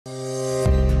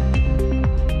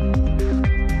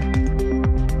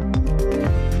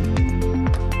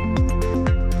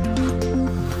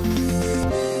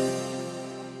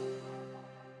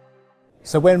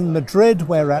So we're in Madrid,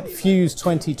 we're at Fuse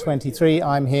 2023.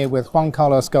 I'm here with Juan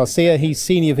Carlos Garcia. He's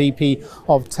Senior VP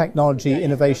of Technology,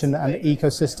 Innovation and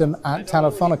Ecosystem at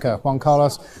Telefónica. Juan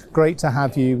Carlos, great to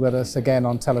have you with us again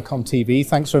on TelecomTV.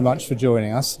 Thanks very much for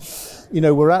joining us. You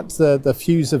know, we're at the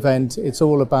Fuse event. It's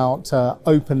all about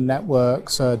open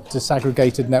networks,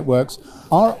 disaggregated networks.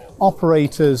 Are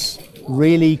operators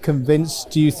really convinced,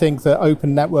 do you think, that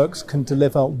open networks can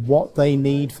deliver what they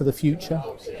need for the future?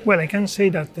 Well, I can say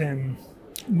that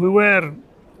we were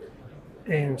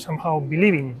somehow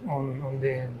believing on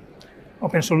the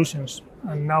open solutions,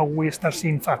 and now we start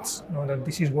seeing facts, that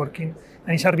this is working,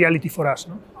 and it's a reality for us.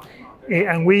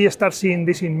 And we start seeing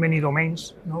this in many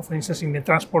domains. For instance, in the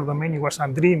transport domain, it was a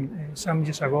dream some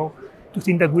years ago to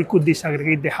think that we could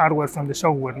disaggregate the hardware from the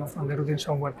software, from the routing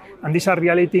software. And this is a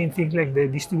reality in things like the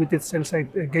distributed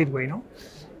cell-site gateway.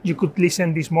 You could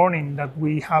listen this morning that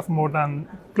we have more than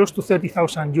close to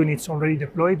 30,000 units already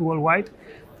deployed worldwide.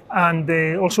 And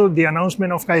also the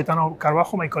announcement of Cayetano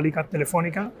Carbajo, my colleague at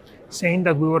Telefónica, saying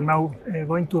that we were now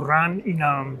going to run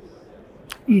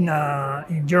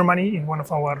in Germany, in one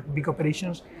of our big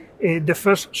operations, the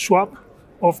first swap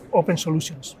of open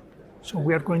solutions. So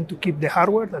we are going to keep the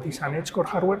hardware, that is an edge core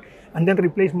hardware, and then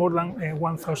replace more than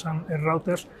 1,000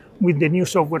 routers with the new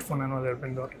software from another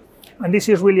vendor. And this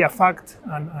is really a fact,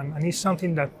 and it's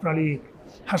something that probably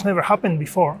has never happened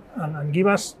before, and give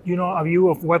us, a view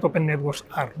of what open networks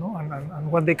are,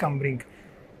 and what they can bring.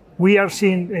 We are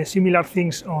seeing similar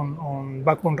things on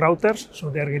backbone routers, so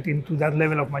they are getting to that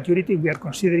level of maturity. We are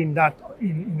considering that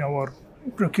in our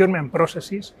procurement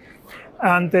processes,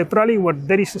 and probably where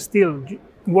there is still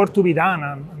work to be done,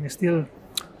 and still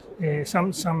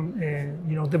some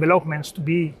developments to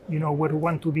be, where we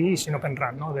want to be is in Open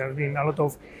RAN. There have been a lot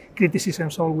of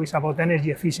criticisms always about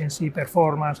energy efficiency,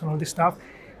 performance, and all this stuff.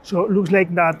 So it looks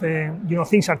like that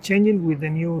things are changing with the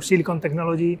new silicon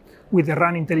technology, with the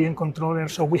RAN intelligent controller.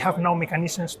 So we have now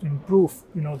mechanisms to improve,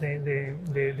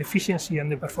 the efficiency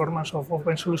and the performance of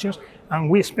open solutions, and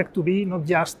we expect to be not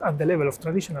just at the level of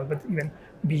traditional, but even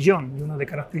beyond, the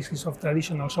characteristics of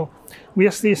traditional. So we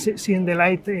are still seeing the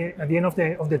light at the end of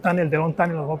the tunnel, the long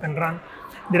tunnel of Open RAN.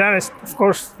 There are, of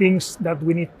course, things that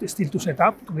we need still to set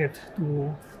up to get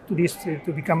to this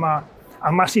to become a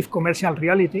massive commercial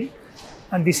reality.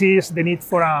 And this is the need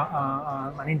for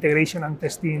an integration and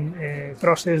testing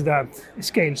process that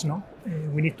scales.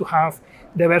 We need to have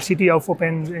diversity of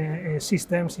open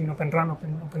systems in Open RAN,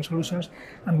 open solutions,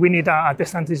 and we need a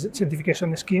test and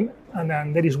certification scheme. And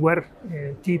then that is where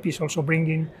TIP is also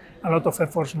bringing a lot of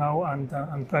efforts now, and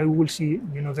probably we will see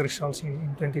the results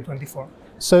in 2024.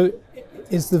 So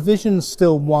is the vision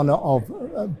still one of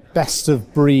best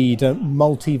of breed,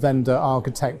 multi-vendor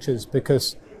architectures?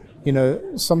 Because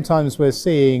sometimes we're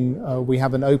seeing we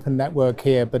have an open network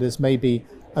here, but there's maybe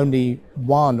only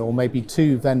one or maybe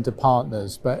two vendor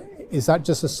partners. But is that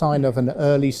just a sign of an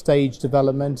early stage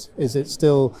development? Is it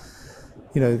still,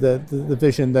 the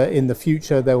vision that in the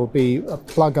future there will be a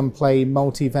plug and play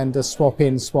multi-vendor swap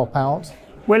in, swap out?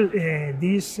 Well,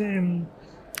 this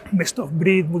best of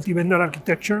breed multi-vendor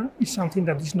architecture is something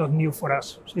that is not new for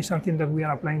us. So it's something that we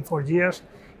are applying for years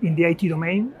in the IT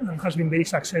domain and has been very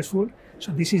successful.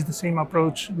 So this is the same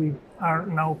approach we are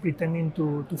now pretending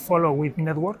to follow with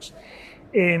networks.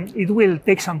 It will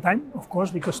take some time, of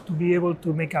course, because to be able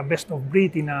to make a best of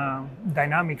breed in a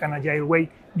dynamic and agile way,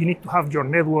 you need to have your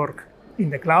network in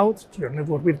the cloud, your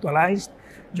network virtualized,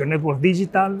 your network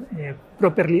digital,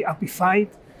 properly APIfied.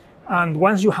 And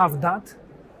once you have that,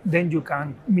 then you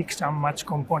can mix and match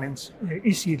components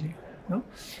easily.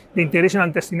 The integration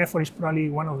and testing effort is probably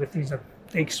one of the things that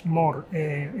takes more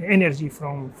energy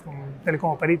from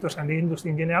telecom operators and the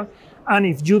industry in general. And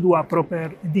if you do a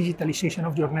proper digitalization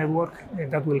of your network,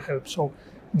 that will help. So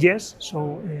yes,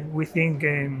 we think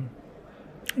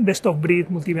best of breed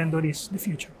multi-vendor is the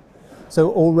future.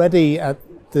 So already at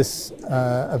this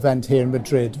event here in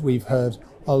Madrid, we've heard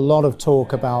a lot of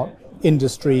talk about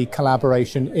industry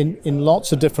collaboration in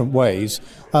lots of different ways.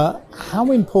 How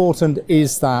important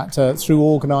is that through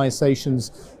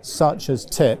organizations such as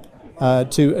TIP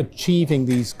to achieving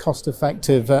these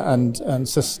cost-effective and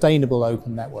sustainable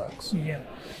open networks? Yeah,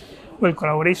 well,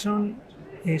 collaboration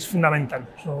is fundamental.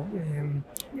 So,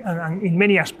 and in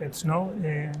many aspects,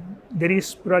 there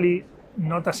is probably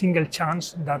not a single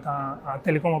chance that a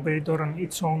telecom operator on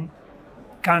its own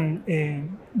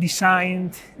can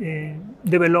design,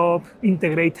 develop,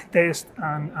 integrate, test,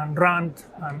 and run,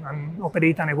 and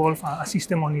operate and evolve a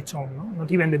system on its own,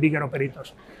 not even the bigger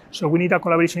operators. So we need a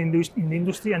collaboration in the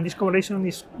industry, and this collaboration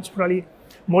is probably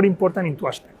more important in two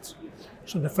aspects.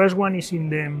 So the first one is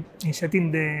in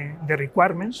setting the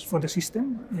requirements for the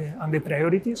system and the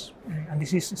priorities, and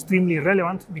this is extremely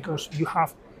relevant because you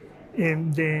have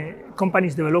the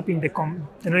companies developing the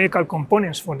technological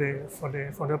components for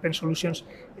the open solutions,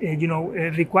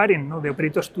 requiring the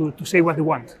operators to say what they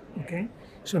want. Okay,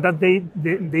 so that they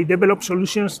develop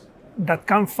solutions that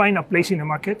can find a place in the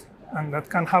market and that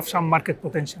can have some market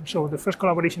potential. So the first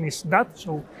collaboration is that,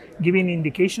 so giving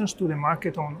indications to the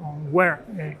market on where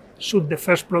should the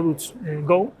first products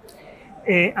go.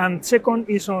 And second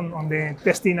is on the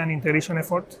testing and integration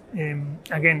effort.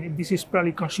 Again, this is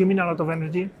probably consuming a lot of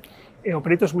energy.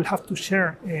 Operators will have to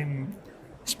share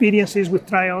experiences with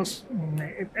trials,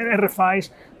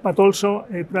 RFIs, but also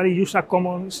probably use a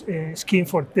common scheme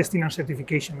for testing and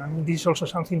certification. And this is also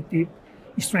something TIP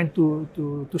is trying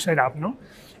to set up,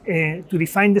 to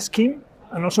define the scheme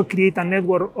and also create a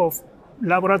network of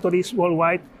laboratories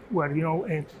worldwide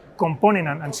where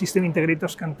component and system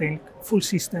integrators can take full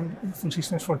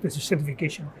systems for test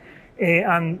certification,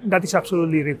 and that is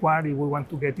absolutely required if we want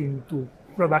to get into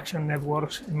production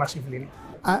networks massively.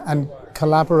 And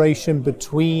collaboration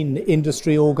between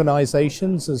industry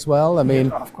organizations as well? I mean,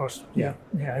 yeah, of course, yeah,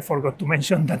 I forgot to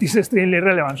mention that is extremely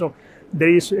relevant. So there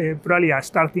is probably a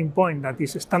starting point that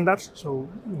is standards. So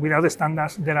without the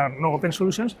standards, there are no open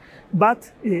solutions.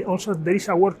 But also there is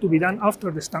a work to be done after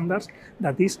the standards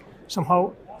that is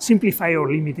somehow simplify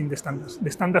or limiting the standards. The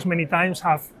standards many times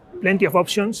have plenty of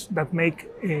options that make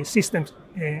systems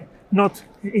not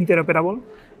interoperable.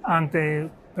 And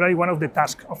probably one of the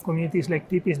tasks of communities like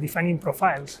TIP is defining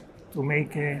profiles to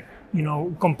make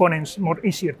components more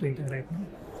easier to integrate.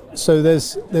 So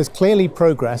there's clearly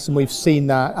progress, and we've seen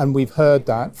that and we've heard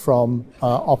that from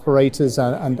operators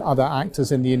and other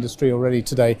actors in the industry already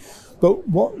today. But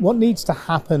what needs to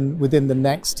happen within the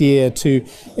next year to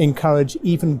encourage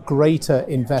even greater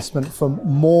investment from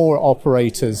more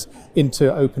operators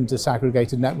into open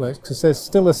disaggregated networks? Because there's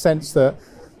still a sense that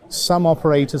some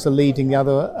operators are leading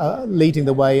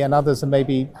the way, and others are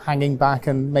maybe hanging back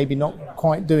and maybe not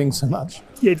quite doing so much.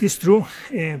 Yeah, it is true.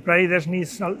 Probably there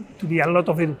needs to be a lot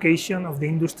of education of the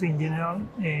industry in general.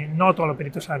 Not all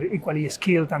operators are equally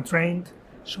skilled and trained.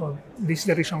 So this is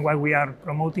the reason why we are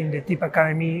promoting the TIP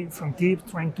Academy from TIP,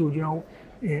 trying to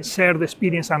share the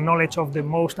experience and knowledge of the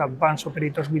most advanced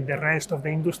operators with the rest of the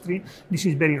industry. This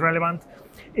is very relevant.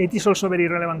 It is also very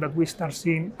relevant that we start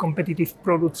seeing competitive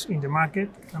products in the market.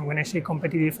 And when I say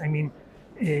competitive, I mean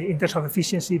in terms of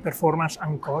efficiency, performance,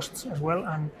 and costs as well.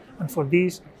 And for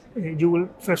this, you will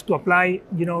first to apply,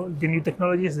 the new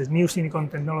technologies, the new silicon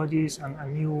technologies,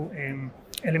 and new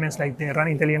elements like the RAN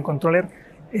intelligent controller.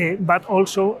 But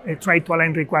also try to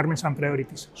align requirements and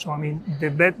priorities. So I mean,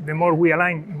 the more we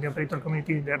align in the operator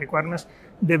community the requirements,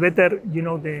 the better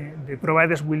the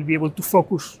providers will be able to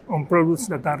focus on products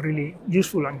that are really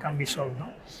useful and can be sold.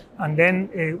 And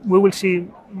then we will see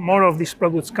more of these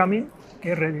products coming,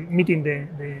 meeting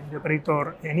the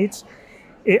operator needs.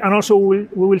 And also we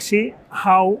will see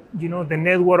how the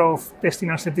network of testing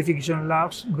and certification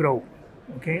labs grow.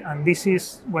 Okay, and this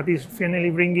is what is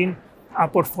finally bringing a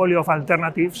portfolio of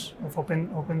alternatives, of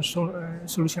open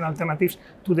solution alternatives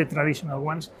to the traditional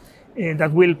ones, that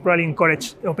will probably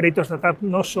encourage operators that are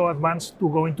not so advanced to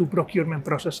go into procurement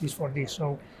processes for this.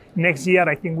 So next year,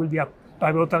 I think, will be a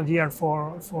pivotal year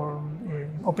for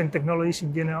open technologies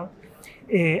in general,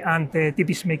 and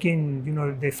TIP is making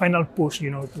the final push,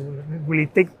 to really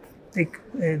take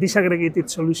disaggregated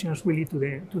solutions really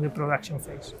to the production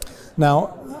phase.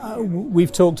 Now,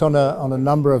 we've talked on a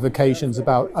number of occasions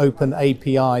about open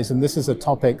APIs, and this is a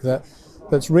topic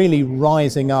that's really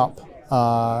rising up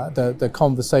the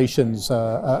conversations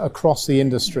across the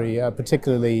industry,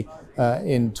 particularly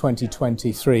in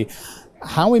 2023.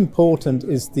 How important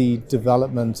is the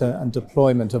development and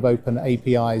deployment of open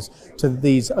APIs to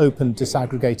these open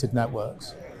disaggregated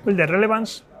networks? Well, the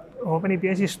relevance open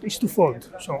APIs is twofold.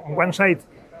 So on one side,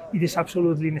 it is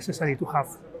absolutely necessary to have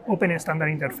open and standard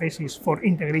interfaces for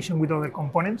integration with other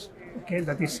components. Okay,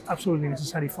 that is absolutely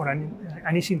necessary for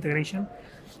an easy integration.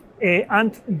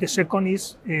 And the second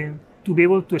is to be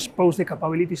able to expose the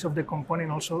capabilities of the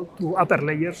component also to upper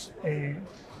layers,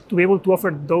 to be able to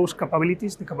offer those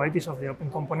capabilities, the capabilities of the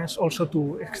open components, also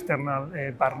to external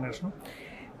partners.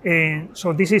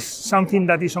 So this is something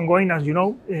that is ongoing, as you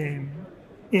know,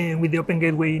 with the Open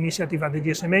Gateway initiative at the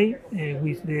GSMA,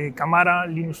 with the Camara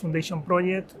Linux Foundation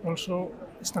project, also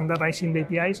standardizing the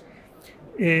APIs.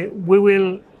 We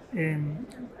will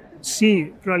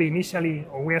see probably initially,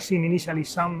 or we are seeing initially,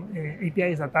 some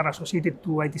APIs that are associated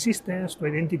to IT systems, to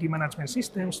identity management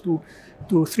systems, to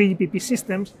 3GPP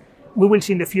systems. We will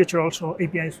see in the future also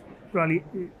APIs probably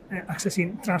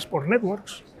accessing transport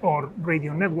networks or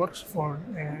radio networks for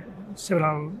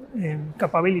several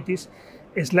capabilities.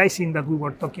 Slicing that we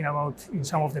were talking about in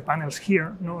some of the panels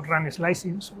here, RAN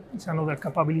slicing, so it's another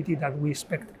capability that we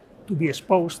expect to be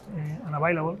exposed and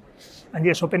available. And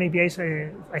yes, open APIs,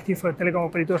 I think for telecom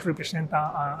operators represent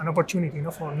an opportunity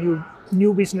for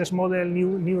new business model,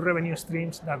 new revenue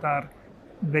streams that are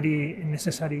very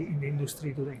necessary in the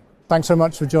industry today. Thanks so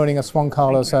much for joining us, Juan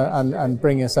Carlos, and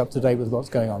bringing us up to date with what's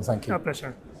going on. Thank you. A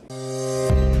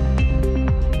pleasure.